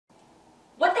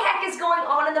heck is going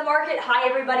on in the market? Hi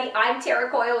everybody, I'm Tara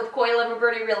Coyle with Coyle &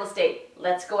 Roberti Real Estate.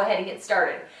 Let's go ahead and get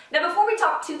started. Now before we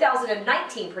talk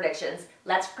 2019 predictions,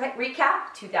 let's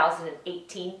recap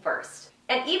 2018 first.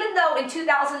 And even though in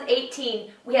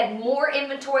 2018 we had more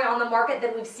inventory on the market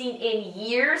than we've seen in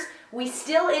years, we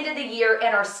still ended the year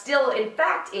and are still in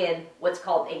fact in what's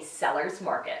called a seller's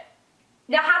market.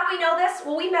 Now, how do we know this?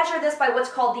 Well, we measure this by what's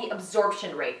called the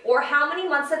absorption rate, or how many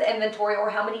months of inventory or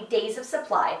how many days of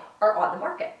supply are on the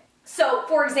market. So,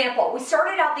 for example, we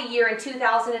started out the year in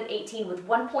 2018 with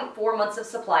 1.4 months of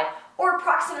supply, or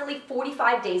approximately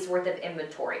 45 days worth of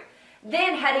inventory.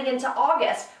 Then, heading into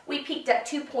August, we peaked at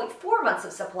 2.4 months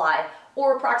of supply,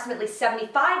 or approximately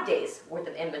 75 days worth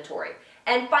of inventory.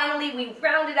 And finally, we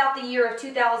rounded out the year of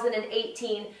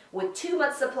 2018 with 2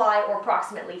 months supply, or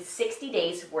approximately 60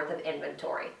 days worth of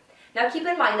inventory. Now keep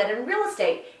in mind that in real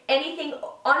estate, anything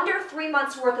under 3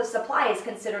 months worth of supply is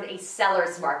considered a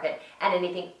seller's market, and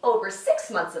anything over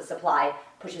 6 months of supply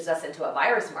pushes us into a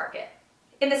buyer's market.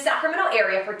 In the Sacramento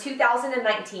area for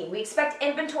 2019, we expect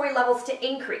inventory levels to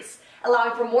increase,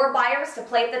 allowing for more buyers to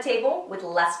play at the table with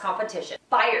less competition.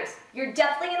 Buyers, you're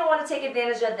definitely going to want to take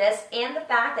advantage of this and the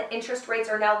fact that interest rates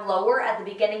are now lower at the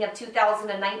beginning of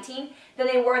 2019 than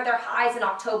they were at their highs in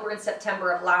October and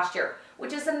September of last year,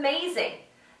 which is amazing.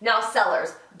 Now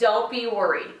sellers, don't be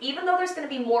worried. Even though there's going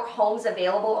to be more homes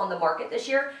available on the market this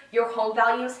year, your home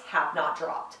values have not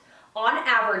dropped. On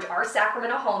average, our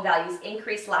Sacramento home values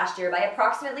increased last year by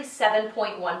approximately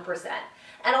 7.1%.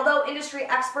 And although industry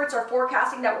experts are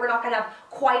forecasting that we're not going to have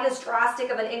quite as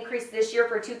drastic of an increase this year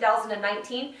for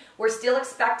 2019, we're still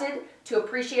expected to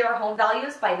appreciate our home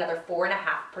values by another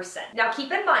 4.5%. Now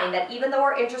keep in mind that even though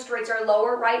our interest rates are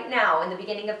lower right now in the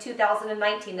beginning of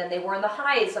 2019 than they were in the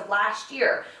highs of last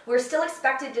year, we're still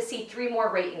expected to see 3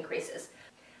 more rate increases.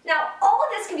 Now, all of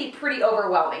this can be pretty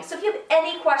overwhelming, so if you have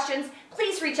any questions,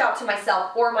 please reach out to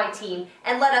myself or my team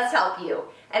and let us help you.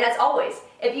 And as always,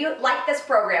 if you like this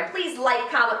program, please like,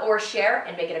 comment, or share,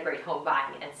 and make it a great home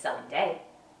buying and selling day.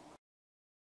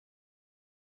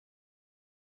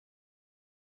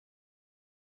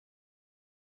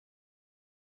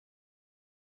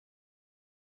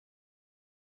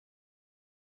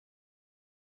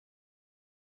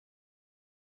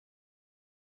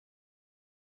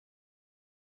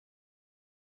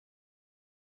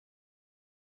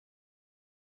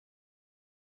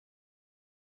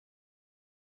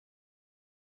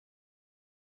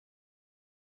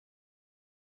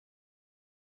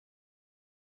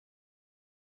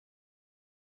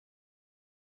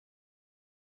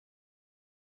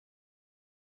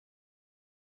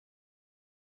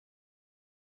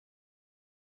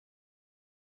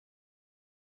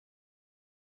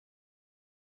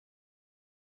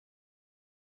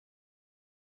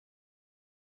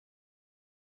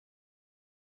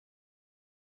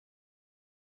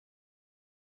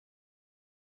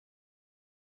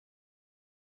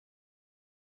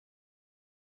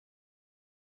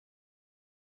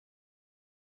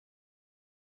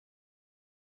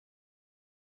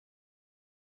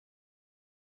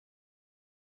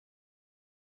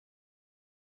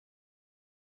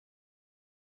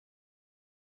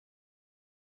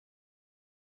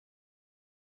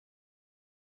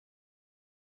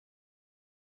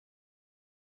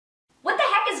 What the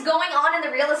heck is going on in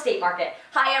the real estate market?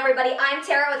 Hi everybody, I'm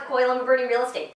Tara with Coyle & Roberti Real Estate.